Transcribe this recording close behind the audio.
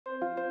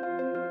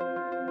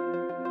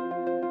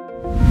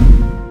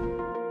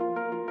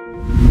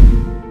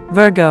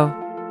Virgo.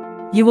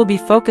 You will be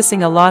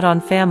focusing a lot on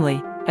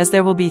family, as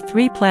there will be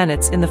 3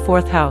 planets in the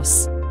 4th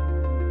house.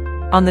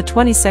 On the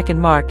 22nd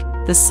mark,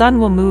 the Sun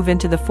will move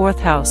into the 4th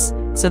house,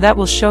 so that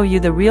will show you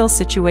the real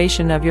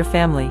situation of your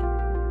family.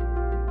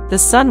 The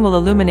Sun will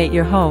illuminate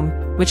your home,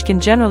 which can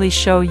generally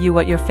show you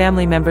what your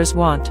family members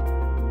want.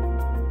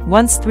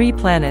 Once 3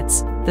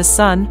 planets, the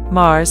Sun,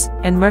 Mars,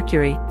 and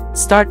Mercury,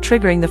 start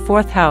triggering the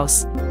 4th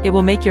house, it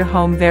will make your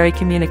home very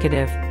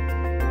communicative.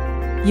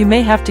 You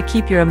may have to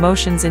keep your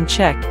emotions in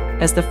check,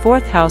 as the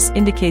 4th house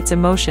indicates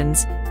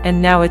emotions,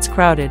 and now it's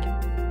crowded.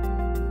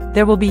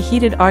 There will be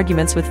heated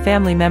arguments with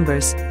family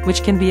members,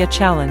 which can be a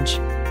challenge.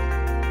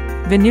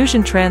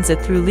 Venusian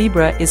transit through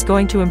Libra is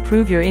going to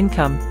improve your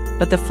income,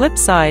 but the flip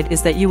side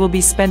is that you will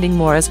be spending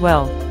more as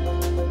well.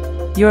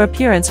 Your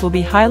appearance will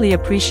be highly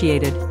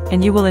appreciated,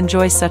 and you will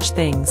enjoy such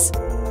things.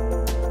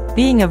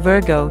 Being a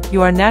Virgo,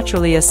 you are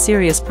naturally a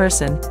serious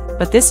person,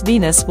 but this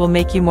Venus will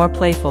make you more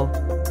playful.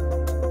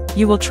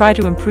 You will try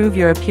to improve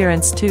your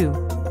appearance too.